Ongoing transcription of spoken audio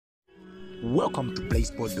Welcome to Play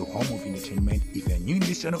Sport, the home of entertainment. If you are new in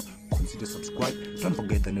this channel, consider subscribe. Don't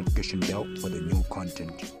forget the notification bell for the new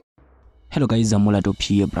content. Hello guys, I'm Olato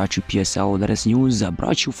here, brought you PSL. That is news,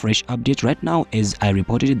 brought you fresh update right now as I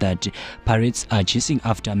reported that Pirates are chasing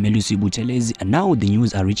after Buthelezi, and now the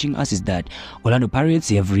news are reaching us is that Orlando Pirates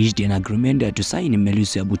have reached an agreement to sign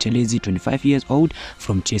Buthelezi, 25 years old,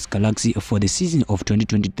 from Chase Galaxy for the season of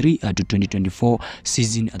 2023 to 2024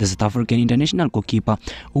 season. The South African international goalkeeper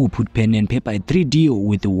who put pen and paper a 3 deal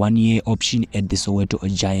with a 1-year option at the Soweto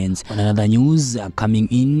Giants. On another news coming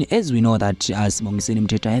in, as we know that Sibongiseni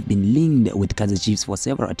Mthethwa have been linked with Kaizer Chiefs for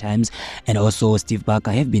several times, and also Steve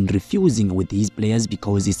Barker have been refusing with his players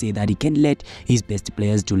because he said that he can't let his best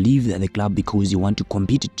players to leave the club because he want to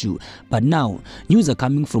compete too. But now news are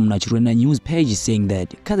coming from Naturena news page saying that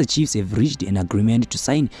Kaizer Chiefs have reached an agreement to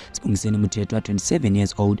sign Sibongiseni Mthethwa, 27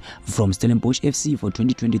 years old, from Stellenbosch FC for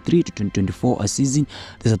 2023 to 2024 season.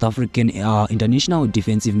 The South African international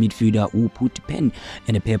defensive midfielder who put pen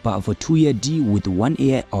and a paper for 2-year deal with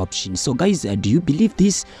 1-year option. So guys, do you believe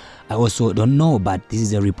this? I also don't know, but this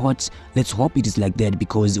is a report. Let's hope it is like that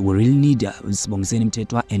because we really need Sibongiseni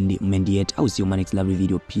Mthethwa and Mendiet. I will see you in my next lovely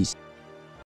video. Peace.